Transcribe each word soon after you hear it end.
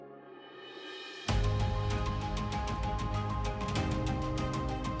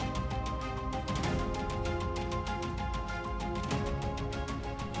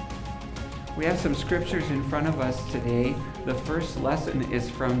We have some scriptures in front of us today. The first lesson is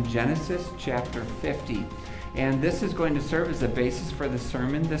from Genesis chapter 50. And this is going to serve as the basis for the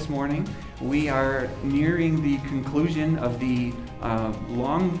sermon this morning. We are nearing the conclusion of the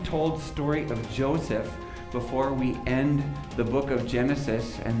long-told story of Joseph before we end the book of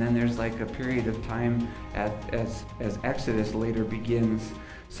Genesis, and then there's like a period of time as Exodus later begins.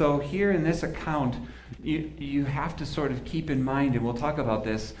 So here in this account, you have to sort of keep in mind, and we'll talk about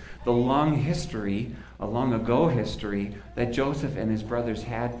this, the long ago history that Joseph and his brothers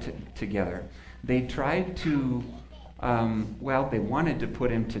had together. They tried to, they wanted to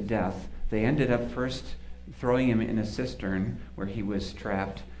put him to death. They ended up first throwing him in a cistern where he was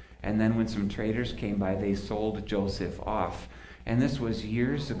trapped. And then when some traders came by, they sold Joseph off. And this was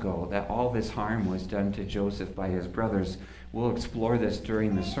years ago that all this harm was done to Joseph by his brothers. We'll explore this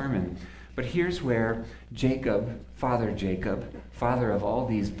during the sermon. But here's where Father of all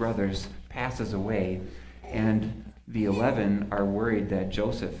these brothers, passes away. And the 11 are worried that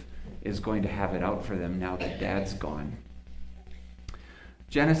Joseph is going to have it out for them now that Dad's gone.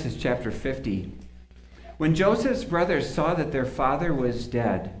 Genesis chapter 50. When Joseph's brothers saw that their father was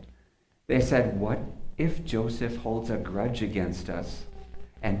dead, they said, "What if Joseph holds a grudge against us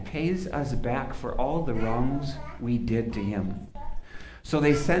and pays us back for all the wrongs we did to him?" So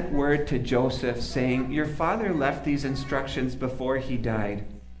they sent word to Joseph saying, "Your father left these instructions before he died.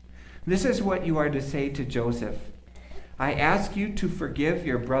 This is what you are to say to Joseph. I ask you to forgive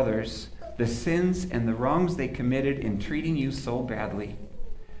your brothers the sins and the wrongs they committed in treating you so badly.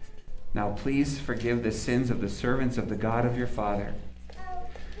 Now please forgive the sins of the servants of the God of your father."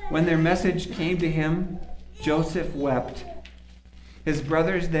 When their message came to him, Joseph wept. His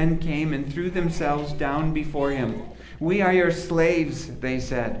brothers then came and threw themselves down before him. "We are your slaves," they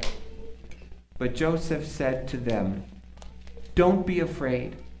said. But Joseph said to them, "Don't be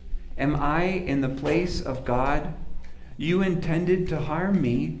afraid. Am I in the place of God? You intended to harm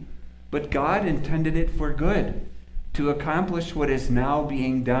me, but God intended it for good, to accomplish what is now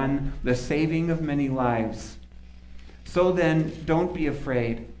being done, the saving of many lives. So then, don't be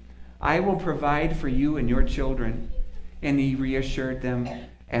afraid. I will provide for you and your children." And he reassured them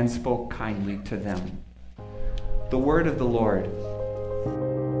and spoke kindly to them. The word of the Lord.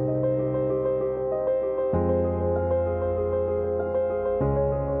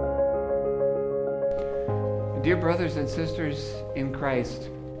 Dear brothers and sisters in Christ,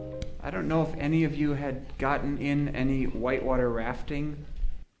 I don't know if any of you had gotten in any whitewater rafting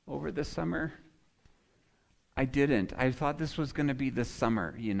over the summer. I didn't. I thought this was going to be the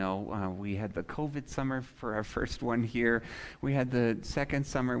summer, we had the COVID summer for our first one here. We had the second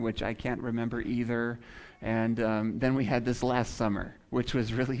summer, which I can't remember either. And then we had this last summer, which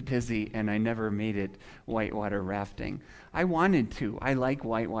was really busy, and I never made it whitewater rafting. I wanted to. I like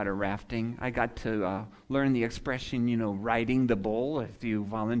whitewater rafting. I got to learn the expression, riding the bull, if you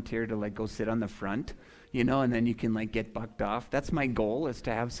volunteer to go sit on the front, and then you can get bucked off. That's my goal, is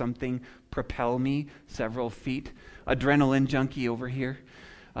to have something propel me several feet. Adrenaline junkie over here.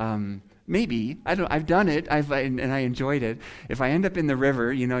 Maybe. I've done it, and I enjoyed it. If I end up in the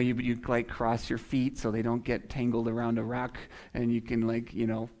river, you cross your feet so they don't get tangled around a rock, and you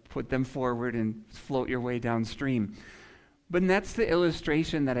can put them forward and float your way downstream. But that's the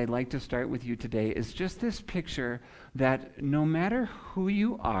illustration that I'd like to start with you today, is just this picture that no matter who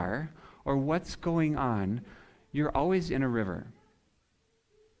you are or what's going on, you're always in a river.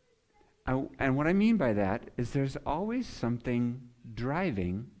 And what I mean by that is there's always something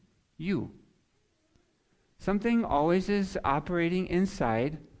driving you. Something always is operating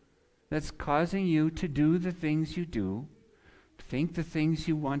inside that's causing you to do the things you do, think the things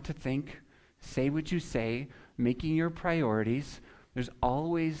you want to think, say what you say, making your priorities. There's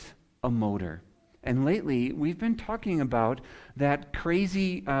always a motor. And lately, we've been talking about that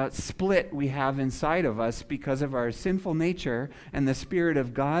crazy split we have inside of us because of our sinful nature and the Spirit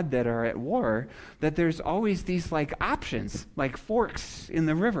of God that are at war, that there's always these options, like forks in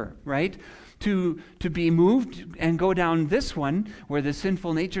the river, right? To be moved and go down this one where the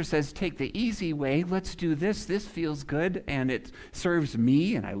sinful nature says, take the easy way, let's do this feels good, and it serves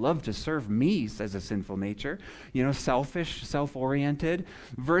me, and I love to serve me, says a sinful nature, selfish, self-oriented,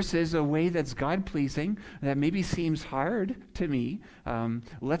 versus a way that's God-pleasing, that maybe seems hard to me,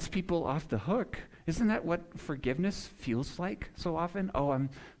 lets people off the hook. Isn't that what forgiveness feels like so often? Oh, I'm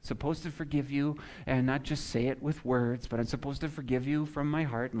supposed to forgive you and not just say it with words, but I'm supposed to forgive you from my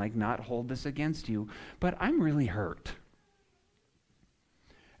heart and not hold this against you. But I'm really hurt.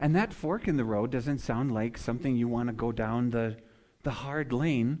 And that fork in the road doesn't sound like something you want to go down the hard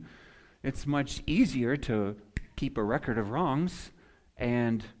lane. It's much easier to keep a record of wrongs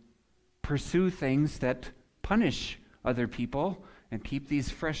and pursue things that punish other people and keep these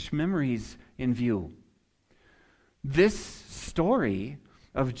fresh memories in view. This story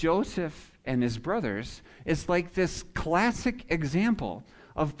of Joseph and his brothers is like this classic example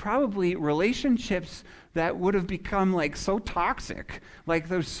of probably relationships that would have become like so toxic, like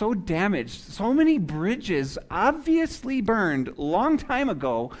they're so damaged, so many bridges obviously burned long time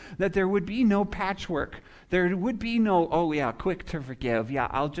ago that there would be no patchwork. There would be no, oh yeah, quick to forgive. Yeah,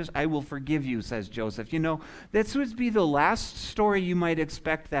 I will forgive you, says Joseph. You know, this would be the last story you might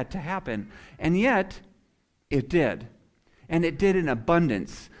expect that to happen. And yet, it did. And it did in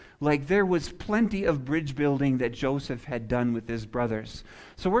abundance. Like there was plenty of bridge building that Joseph had done with his brothers.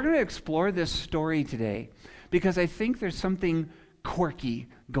 So we're going to explore this story today because I think there's something quirky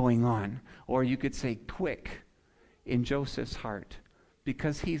going on, or you could say quick, in Joseph's heart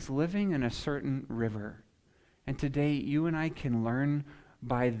because he's living in a certain river. And today you and I can learn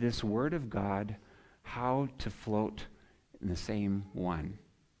by this word of God how to float in the same one.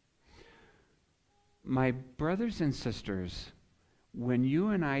 My brothers and sisters, when you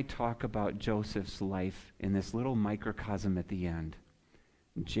and I talk about Joseph's life in this little microcosm at the end,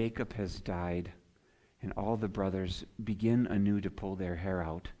 Jacob has died, and all the brothers begin anew to pull their hair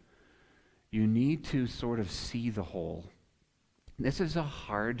out. You need to sort of see the whole. This is a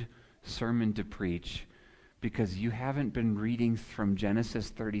hard sermon to preach because you haven't been reading from Genesis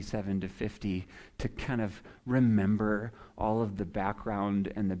 37 to 50 to kind of remember all of the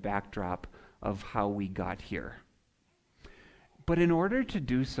background and the backdrop of how we got here. But in order to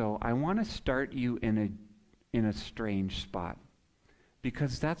do so, I want to start you in a strange spot,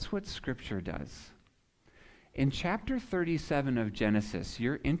 because that's what Scripture does. In chapter 37 of Genesis,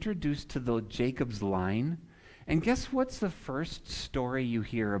 you're introduced to the Jacob's line, and guess what's the first story you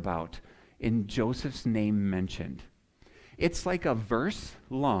hear about in Joseph's name mentioned? It's like a verse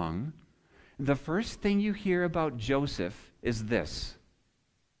long. The first thing you hear about Joseph is this: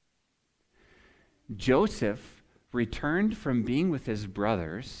 Joseph returned from being with his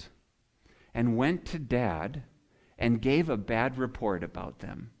brothers and went to Dad and gave a bad report about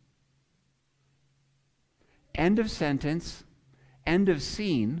them. End of sentence, end of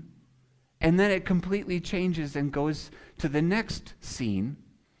scene, and then it completely changes and goes to the next scene.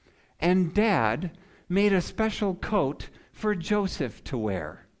 And Dad made a special coat for Joseph to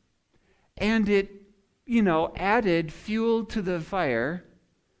wear. And it, added fuel to the fire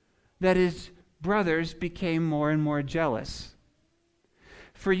that his brothers became more and more jealous.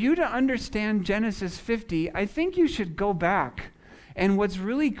 For you to understand Genesis 50, I think you should go back. And what's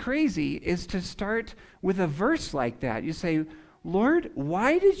really crazy is to start with a verse like that. You say, Lord,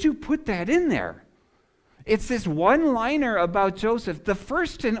 why did you put that in there? It's this one-liner about Joseph. The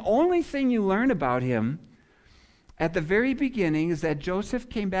first and only thing you learn about him at the very beginning is that Joseph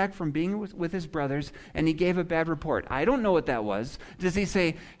came back from being with his brothers and he gave a bad report. I don't know what that was. Does he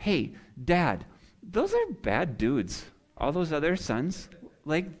say, hey, Dad, those are bad dudes. All those other sons,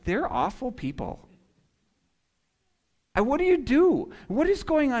 they're awful people. And what do you do? What is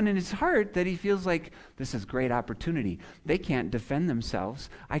going on in his heart that he feels like this is great opportunity? They can't defend themselves.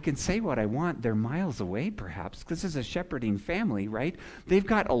 I can say what I want. They're miles away, perhaps. This is a shepherding family, right? They've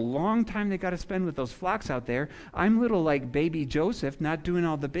got a long time they got to spend with those flocks out there. I'm little like baby Joseph, not doing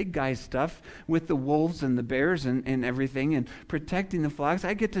all the big guy stuff with the wolves and the bears and everything and protecting the flocks.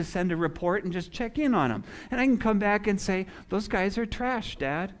 I get to send a report and just check in on them. And I can come back and say, those guys are trash,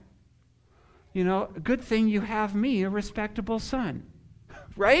 Dad. Good thing you have me, a respectable son.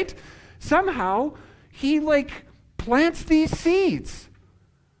 Right? Somehow, he plants these seeds.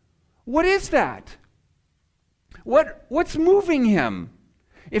 What is that? What's moving him?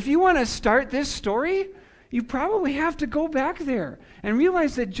 If you want to start this story, you probably have to go back there and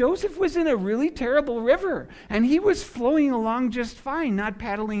realize that Joseph was in a really terrible river, and he was flowing along just fine, not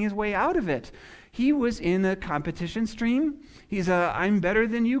paddling his way out of it. He was in a competition stream. He's a I'm better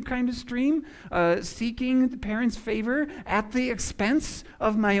than you kind of stream, seeking the parents' favor at the expense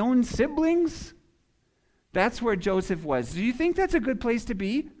of my own siblings. That's where Joseph was. Do you think that's a good place to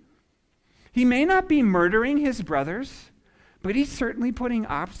be? He may not be murdering his brothers, but he's certainly putting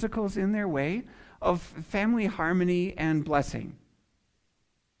obstacles in their way of family harmony and blessing.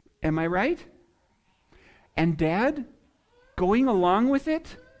 Am I right? And Dad, going along with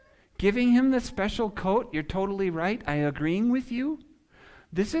it, giving him the special coat, you're totally right, I'm agreeing with you.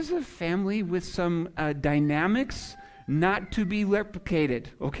 This is a family with some dynamics not to be replicated,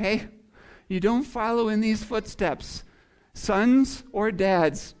 okay? You don't follow in these footsteps. Sons or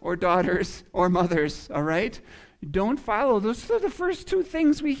dads or daughters or mothers, all right? Don't follow. Those are the first two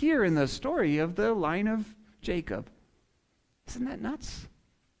things we hear in the story of the line of Jacob. Isn't that nuts?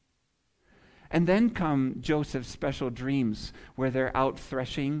 And then come Joseph's special dreams where they're out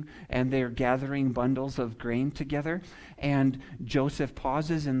threshing and they're gathering bundles of grain together. And Joseph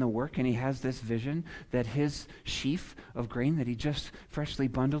pauses in the work and he has this vision that his sheaf of grain that he just freshly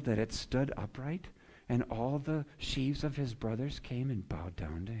bundled, that it stood upright. And all the sheaves of his brothers came and bowed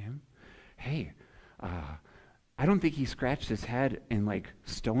down to him. Hey, I don't think he scratched his head in like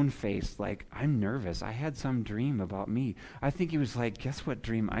stone face, like, I'm nervous. I had some dream about me. I think he was like, guess what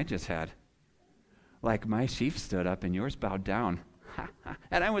dream I just had? Like my sheaf stood up and yours bowed down.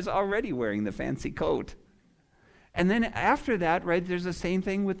 And I was already wearing the fancy coat. And then after that, right, there's the same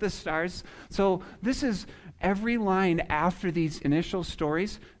thing with the stars. So this is every line after these initial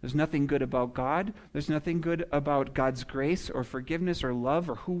stories. There's nothing good about God. There's nothing good about God's grace or forgiveness or love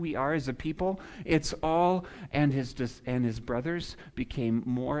or who we are as a people. It's all, and his brothers became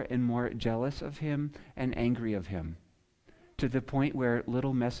more and more jealous of him and angry of him, to the point where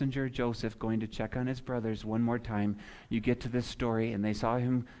little messenger Joseph going to check on his brothers one more time, you get to this story, and they saw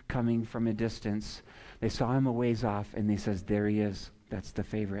him coming from a distance. They saw him a ways off, and he says, there he is. That's the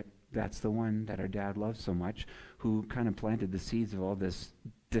favorite. That's the one that our dad loves so much, who kind of planted the seeds of all this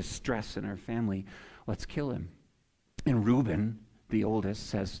distress in our family. Let's kill him. And Reuben, the oldest,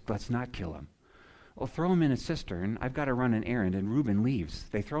 says, let's not kill him. Well, throw him in a cistern. I've got to run an errand. And Reuben leaves.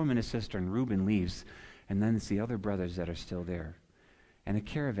 They throw him in a cistern. Reuben leaves. And then it's the other brothers that are still there. And a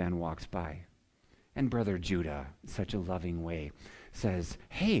caravan walks by. And Brother Judah, in such a loving way, says,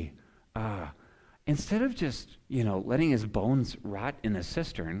 hey, instead of just, letting his bones rot in a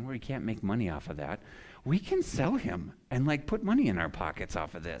cistern where he can't make money off of that, we can sell him and put money in our pockets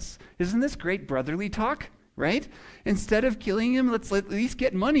off of this. Isn't this great brotherly talk? Right? Instead of killing him, let's at least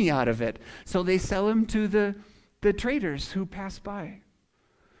get money out of it. So they sell him to the traders who pass by.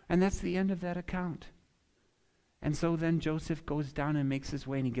 And that's the end of that account. And so then Joseph goes down and makes his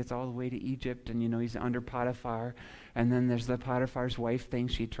way, and he gets all the way to Egypt, and he's under Potiphar. And then there's the Potiphar's wife thing.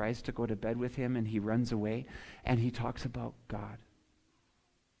 She tries to go to bed with him, and he runs away, and he talks about God.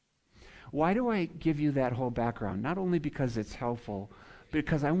 Why do I give you that whole background? Not only because it's helpful, but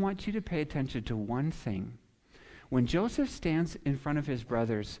because I want you to pay attention to one thing. When Joseph stands in front of his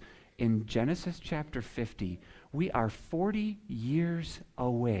brothers in Genesis chapter 50, we are 40 years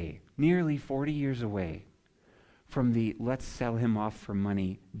away, nearly 40 years away, from the let's sell him off for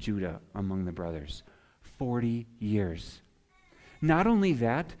money Judah among the brothers. 40 years. Not only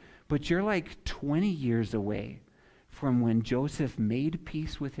that, but you're 20 years away from when Joseph made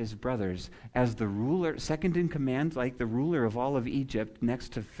peace with his brothers as the ruler, second in command, like the ruler of all of Egypt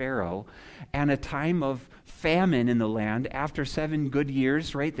next to Pharaoh, and a time of famine in the land after 7 good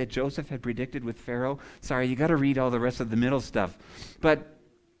years, right, that Joseph had predicted with Pharaoh. Sorry, you got to read all the rest of the middle stuff. But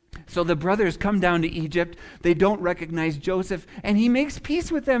so the brothers come down to Egypt. They don't recognize Joseph, and he makes peace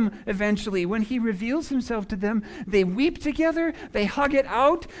with them eventually. When he reveals himself to them, they weep together. They hug it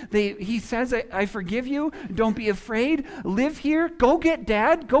out. He says, I forgive you. Don't be afraid. Live here. Go get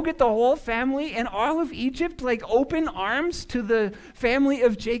Dad. Go get the whole family and all of Egypt, open arms to the family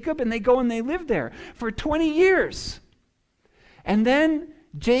of Jacob, and they go and they live there for 20 years. And then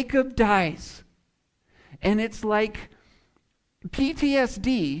Jacob dies, and it's like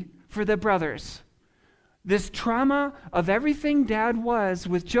PTSD for the brothers. This trauma of everything Dad was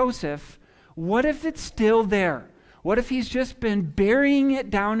with Joseph, what if it's still there? What if he's just been burying it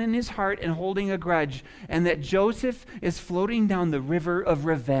down in his heart and holding a grudge, and that Joseph is floating down the river of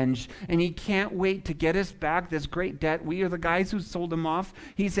revenge, and he can't wait to get us back this great debt? We are the guys who sold him off.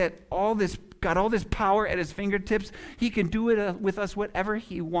 He's got all this power at his fingertips. He can do it with us whatever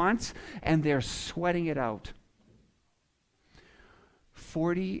he wants, and they're sweating it out.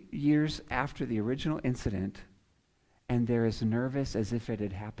 40 years after the original incident, and they're as nervous as if it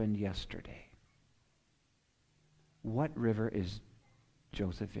had happened yesterday. What river is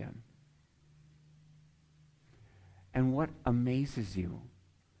Joseph in? And what amazes you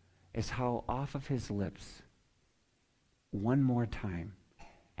is how off of his lips, one more time,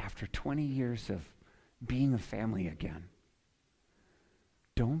 after 20 years of being a family again,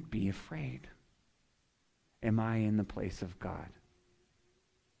 don't be afraid. Am I in the place of God?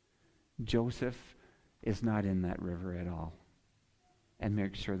 Joseph is not in that river at all. And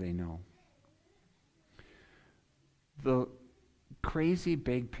make sure they know. The crazy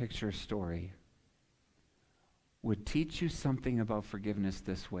big picture story would teach you something about forgiveness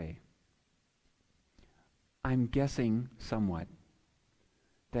this way. I'm guessing somewhat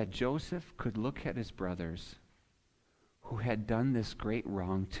that Joseph could look at his brothers who had done this great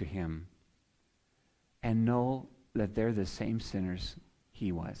wrong to him and know that they're the same sinners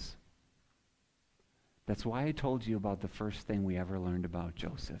he was. That's why I told you about the first thing we ever learned about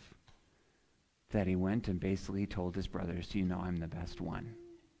Joseph. that he went and basically told his brothers, you know I'm the best one?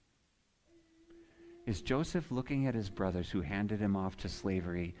 Is Joseph looking at his brothers who handed him off to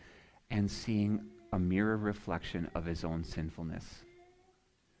slavery and seeing a mirror reflection of his own sinfulness?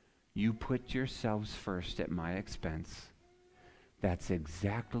 You put yourselves first at my expense. That's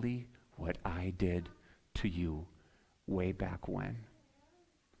exactly what I did to you way back when.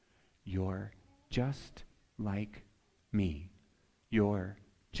 You're just like me. You're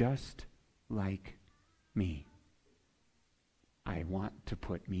just like me. I want to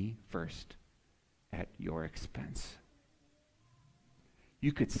put me first at your expense.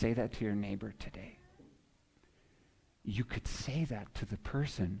 You could say that to your neighbor today. You could say that to the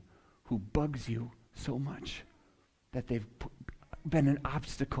person who bugs you so much that they've been an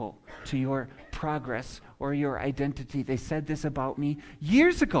obstacle to your progress or your identity. They said this about me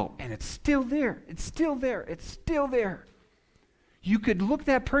years ago, and it's still there. It's still there. It's still there. You could look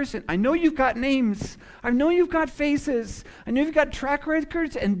that person. I know you've got names. I know you've got faces. I know you've got track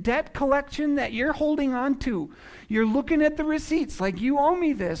records and debt collection that you're holding on to. You're looking at the receipts like you owe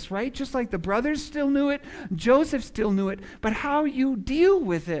me this, right? Just like the brothers still knew it, Joseph still knew it, but how you deal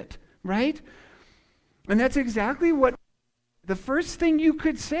with it, right? And that's exactly what the first thing you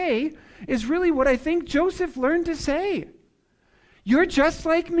could say is really what I think Joseph learned to say. You're just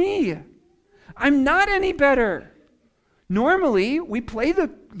like me. I'm not any better. Normally, we play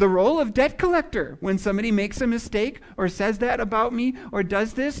the role of debt collector when somebody makes a mistake or says that about me or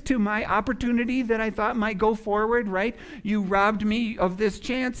does this to my opportunity that I thought might go forward, right? You robbed me of this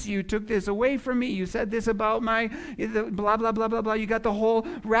chance. You took this away from me. You said this about my blah, blah, blah, blah, blah. You got the whole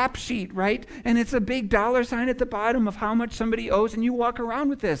rap sheet, right? And it's a big dollar sign at the bottom of how much somebody owes, and you walk around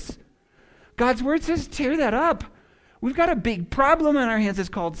with this. God's word says tear that up. We've got a big problem on our hands. It's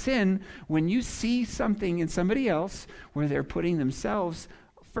called sin. When you see something in somebody else where they're putting themselves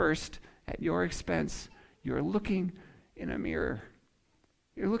first at your expense, you're looking in a mirror.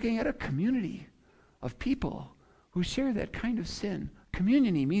 You're looking at a community of people who share that kind of sin.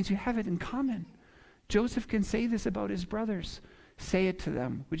 Community means you have it in common. Joseph can say this about his brothers. Say it to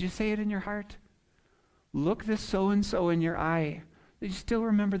them. Would you say it in your heart? Look this so-and-so in your eye. You still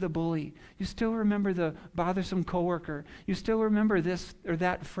remember the bully. You still remember the bothersome coworker. You still remember this or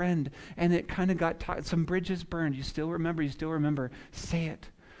that friend, and it kind of got some bridges burned. You still remember. Say it.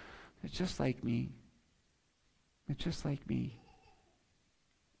 It's just like me. It's just like me.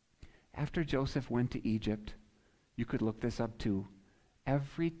 After Joseph went to Egypt, you could look this up too.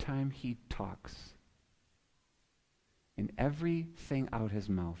 Every time he talks, in everything out his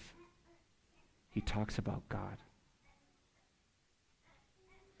mouth, he talks about God.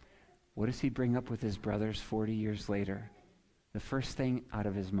 What does he bring up with his brothers 40 years later? The first thing out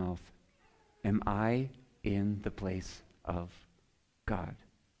of his mouth, am I in the place of God?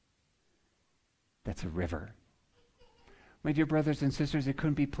 That's a river. My dear brothers and sisters, it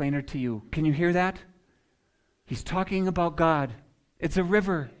couldn't be plainer to you. Can you hear that? He's talking about God. It's a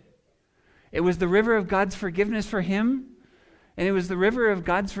river. It was the river of God's forgiveness for him, and it was the river of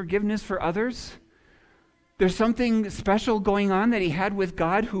God's forgiveness for others. There's something special going on that he had with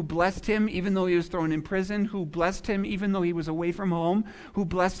God, who blessed him even though he was thrown in prison, who blessed him even though he was away from home, who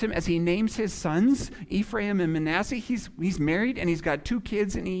blessed him as he names his sons, Ephraim and Manasseh. He's married and he's got 2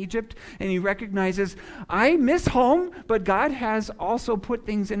 kids in Egypt, and he recognizes, I miss home, but God has also put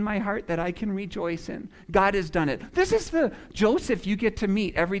things in my heart that I can rejoice in. God has done it. This is the Joseph you get to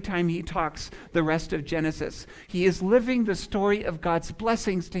meet every time he talks the rest of Genesis. He is living the story of God's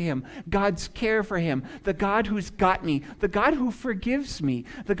blessings to him, God's care for him, the God who's got me, the God who forgives me,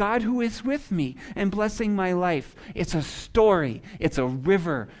 the God who is with me and blessing my life. It's a story. It's a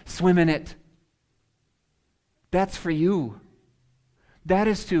river. Swim in it. That's for you. That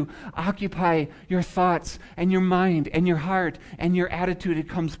is to occupy your thoughts and your mind and your heart and your attitude. It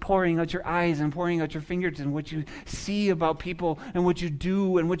comes pouring out your eyes and pouring out your fingers, and what you see about people and what you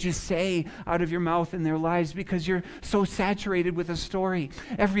do and what you say out of your mouth in their lives, because you're so saturated with a story.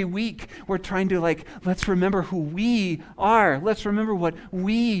 Every week we're trying to let's remember who we are. Let's remember what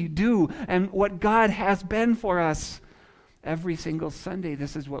we do and what God has been for us. Every single Sunday,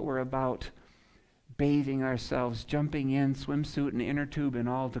 this is what we're about. Bathing ourselves, jumping in, swimsuit and inner tube and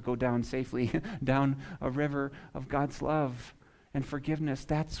all, to go down safely down a river of God's love and forgiveness.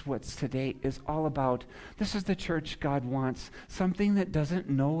 That's what today is all about. This is the church God wants, something that doesn't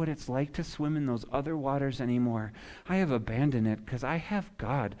know what it's like to swim in those other waters anymore. I have abandoned it because I have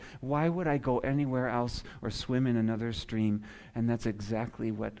God. Why would I go anywhere else or swim in another stream? And that's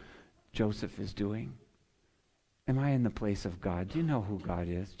exactly what Joseph is doing. Am I in the place of God? Do you know who God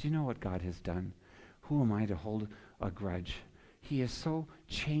is? Do you know what God has done? Who am I to hold a grudge? He has so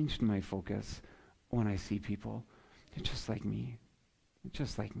changed my focus. when I see people. They're just like me.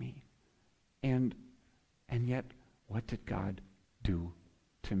 Just like me. And yet, what did God do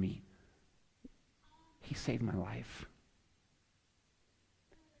to me? He saved my life.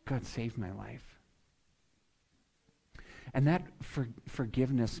 God saved my life. And that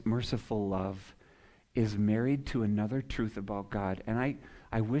forgiveness, merciful love, is married to another truth about God. And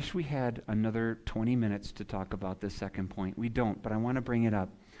I wish we had another 20 minutes to talk about this second point. We don't, but I want to bring it up.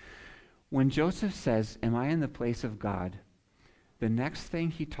 When Joseph says, am I in the place of God? The next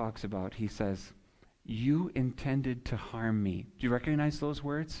thing he talks about, he says, you intended to harm me. Do you recognize those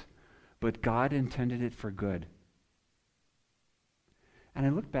words? But God intended it for good. And I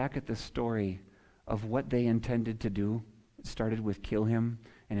look back at the story of what they intended to do. It started with kill him,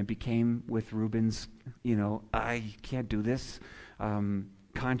 and it became with Reuben's, I can't do this.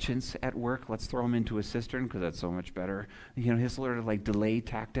 Conscience at work, let's throw him into a cistern because that's so much better. His sort of like delay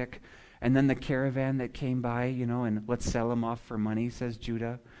tactic. And then the caravan that came by, and let's sell him off for money, says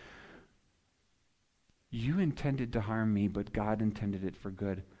Judah. You intended to harm me, but God intended it for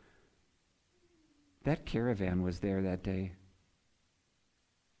good. That caravan was there that day.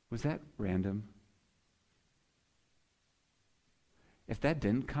 Was that random? If that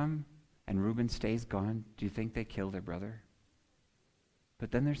didn't come and Reuben stays gone, do you think they kill their brother?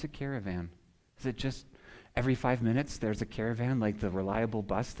 But then there's a caravan. Is it just every 5 minutes there's a caravan like the reliable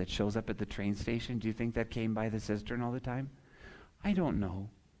bus that shows up at the train station? Do you think that came by the cistern all the time? I don't know.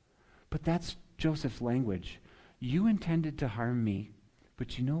 But that's Joseph's language. You intended to harm me,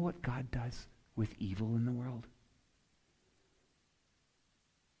 but you know what God does with evil in the world?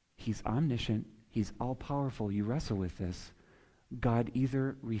 He's omniscient. He's all-powerful. You wrestle with this. God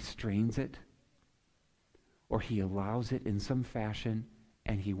either restrains it or he allows it in some fashion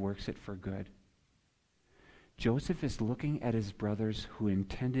and he works it for good. Joseph is looking at his brothers who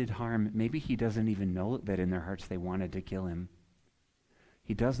intended harm. Maybe he doesn't even know that in their hearts they wanted to kill him.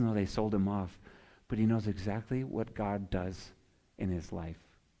 He does know they sold him off, but he knows exactly what God does in his life.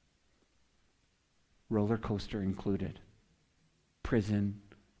 Roller coaster included. Prison,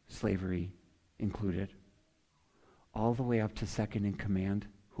 slavery included. All the way up to second in command.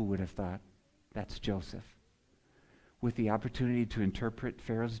 Who would have thought? That's Joseph. With the opportunity to interpret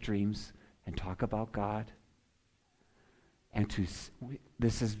Pharaoh's dreams and talk about God. And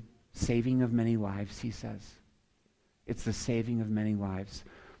this is saving of many lives, he says. It's the saving of many lives.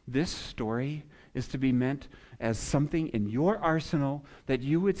 This story is to be meant as something in your arsenal that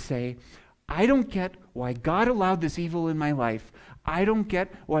you would say, I don't get why God allowed this evil in my life. I don't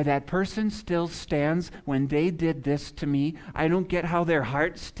get why that person still stands when they did this to me. I don't get how their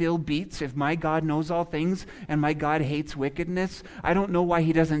heart still beats if my God knows all things and my God hates wickedness. I don't know why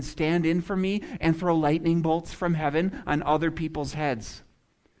he doesn't stand in for me and throw lightning bolts from heaven on other people's heads.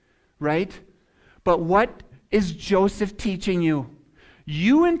 Right? But what is Joseph teaching you?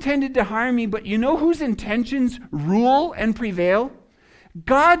 You intended to harm me, but you know whose intentions rule and prevail?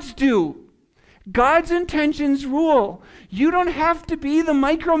 God's do. God's intentions rule. You don't have to be the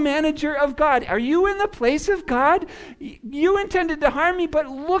micromanager of God. Are you in the place of God? You intended to harm me, but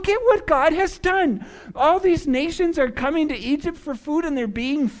look at what God has done. All these nations are coming to Egypt for food and they're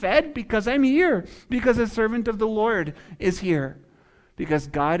being fed because I'm here, because a servant of the Lord is here, because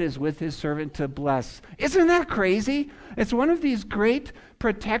God is with his servant to bless. Isn't that crazy? It's one of these great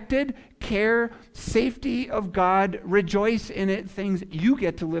protected care, safety of God, rejoice in it, things you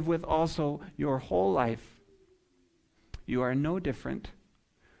get to live with also your whole life. You are no different.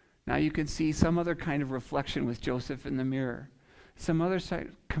 Now you can see some other kind of reflection with Joseph in the mirror. Some other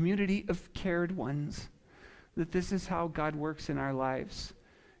side, community of cared ones. That this is how God works in our lives.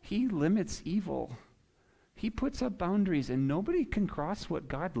 He limits evil. He puts up boundaries and nobody can cross what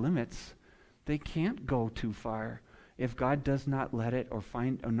God limits. They can't go too far if God does not let it or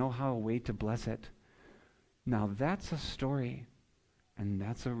find or know how a way to bless it. Now that's a story and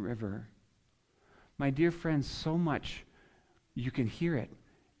that's a river. My dear friends, so much you can hear it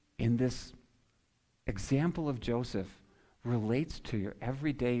in this example of Joseph relates to your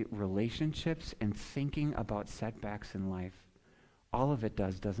everyday relationships and thinking about setbacks in life. All of it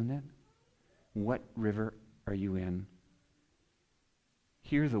does, doesn't it? What river are you in?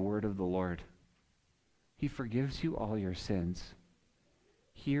 Hear the word of the Lord. He forgives you all your sins.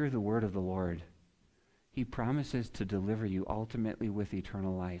 Hear the word of the Lord. He promises to deliver you ultimately with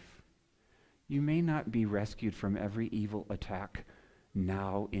eternal life. You may not be rescued from every evil attack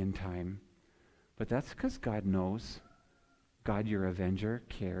now in time, but that's because God knows. God, your avenger,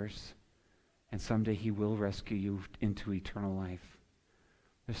 cares, and someday he will rescue you into eternal life.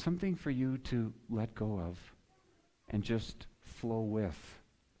 There's something for you to let go of and just flow with.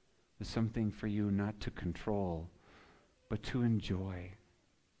 is something for you not to control, but to enjoy.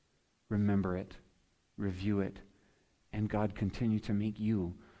 Remember it, review it, and God continue to make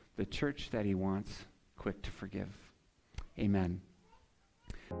you the church that he wants, quick to forgive. Amen.